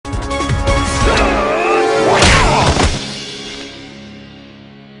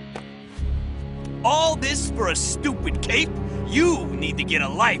this for a stupid cape? You need to get a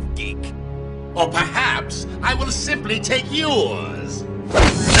life, geek. Or perhaps I will simply take yours.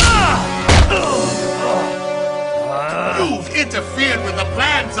 You've interfered with the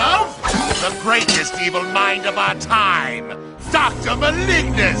plans of the greatest evil mind of our time, Dr.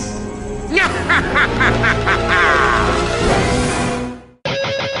 Malignus!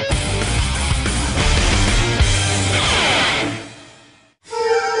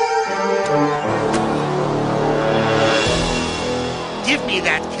 Give me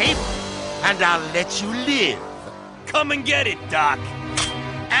that cape, and I'll let you live. Come and get it, Doc.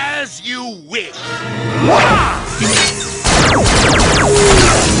 As you wish.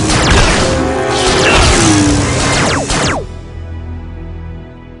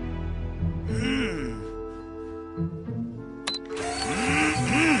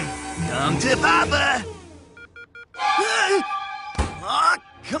 Come to Papa. Oh,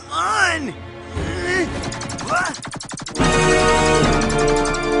 come on.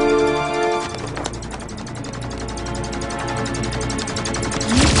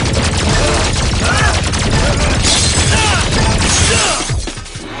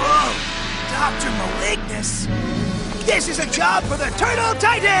 Dr. Malignus! This is a job for the Turtle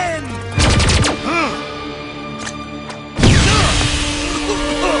Titan!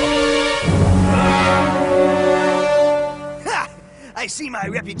 Ha! I see my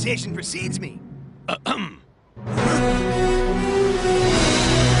reputation precedes me. Oh,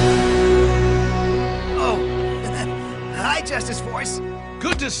 hi, Justice Force.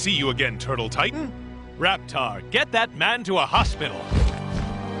 Good to see you again, Turtle Titan. Raptor, get that man to a hospital.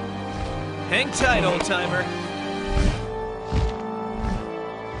 Hang tight, old-timer.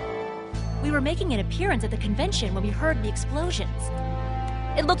 We were making an appearance at the convention when we heard the explosions.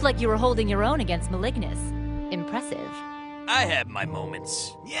 It looked like you were holding your own against Malignus. Impressive. I have my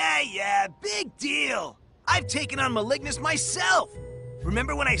moments. Yeah, big deal. I've taken on Malignus myself.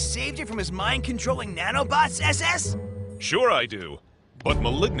 Remember when I saved you from his mind-controlling nanobots, SS? Sure I do. But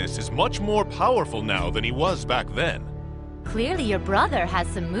Malignus is much more powerful now than he was back then. Clearly your brother has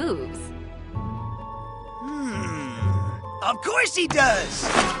some moves. Of course he does!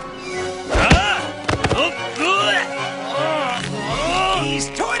 He's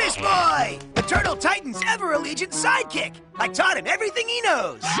Tortoise Boy! The Turtle Titan's ever-allegiant sidekick! I taught him everything he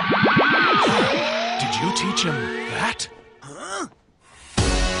knows! Did you teach him that? Huh?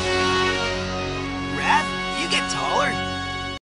 Raph, you get taller.